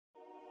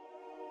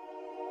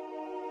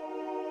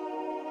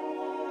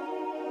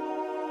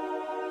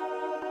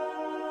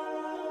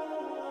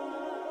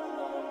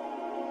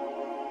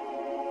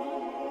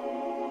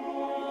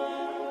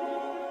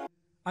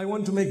I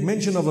want to make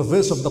mention of a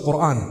verse of the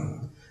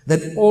Quran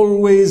that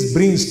always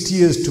brings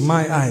tears to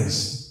my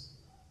eyes.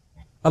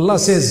 Allah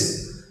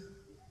says,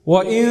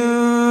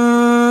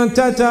 وَإِن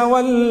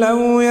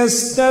تَتَوَلَّوْا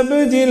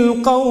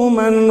يَسْتَبْدِلْ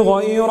قَوْمًا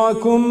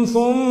غَيْرَكُمْ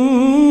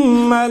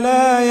ثُمَّ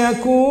لَا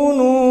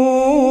يَكُونُوا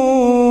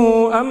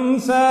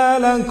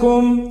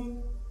أَمْثَالَكُمْ.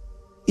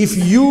 If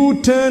you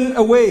turn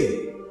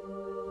away,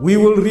 we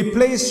will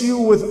replace you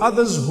with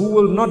others who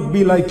will not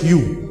be like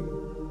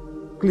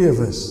you. Clear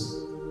verse.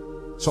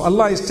 So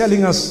Allah is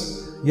telling us,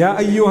 Ya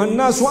ayyuhan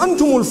nasu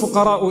antumul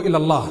fuqara'u ila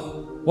Allah.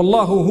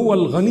 Wallahu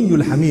huwal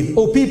ghaniyyul hamid.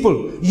 O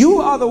people, you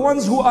are the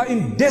ones who are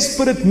in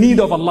desperate need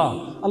of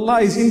Allah.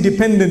 Allah is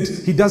independent.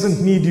 He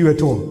doesn't need you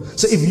at all.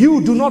 So if you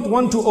do not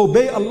want to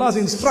obey Allah's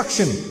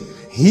instruction,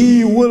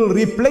 He will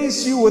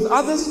replace you with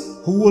others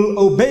who will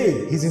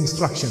obey His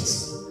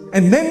instructions.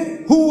 And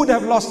then who would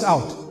have lost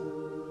out?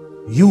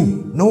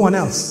 You, no one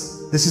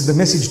else. This is the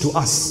message to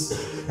us.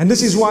 And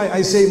this is why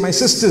I say, my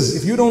sisters,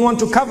 if you don't want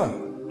to cover,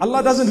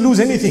 Allah doesn't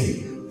lose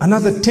anything.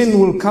 Another 10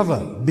 will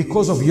cover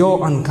because of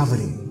your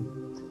uncovering.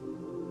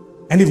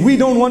 And if we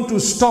don't want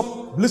to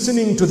stop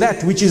listening to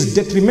that which is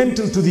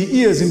detrimental to the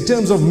ears in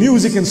terms of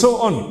music and so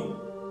on,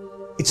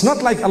 it's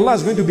not like Allah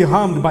is going to be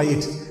harmed by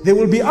it. There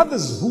will be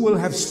others who will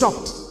have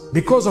stopped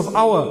because of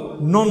our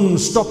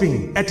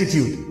non-stopping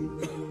attitude,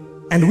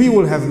 and we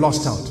will have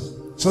lost out.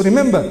 So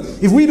remember,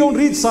 if we don't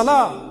read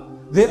Salah,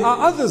 there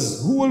are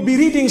others who will be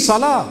reading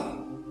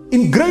Salah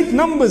in great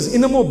numbers,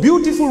 in a more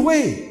beautiful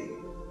way.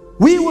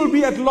 We will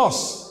be at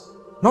loss,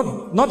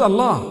 not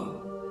Allah.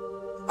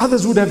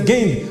 Others would have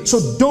gained. So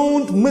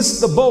don't miss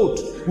the boat.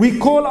 We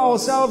call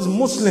ourselves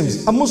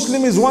Muslims. A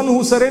Muslim is one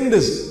who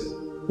surrenders.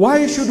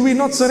 Why should we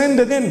not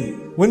surrender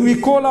then, when we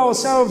call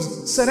ourselves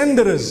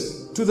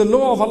surrenderers to the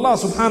law of Allah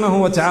subhanahu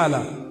wa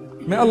ta'ala?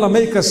 May Allah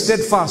make us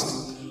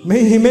steadfast.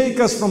 May He make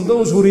us from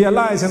those who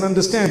realize and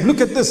understand.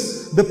 Look at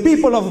this. The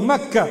people of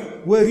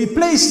Mecca were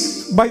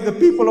replaced by the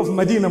people of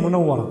Medina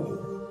Munawwara.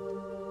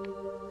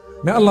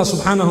 May Allah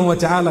subhanahu wa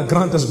ta'ala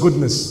grant us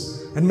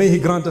goodness, and may He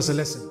grant us a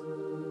lesson.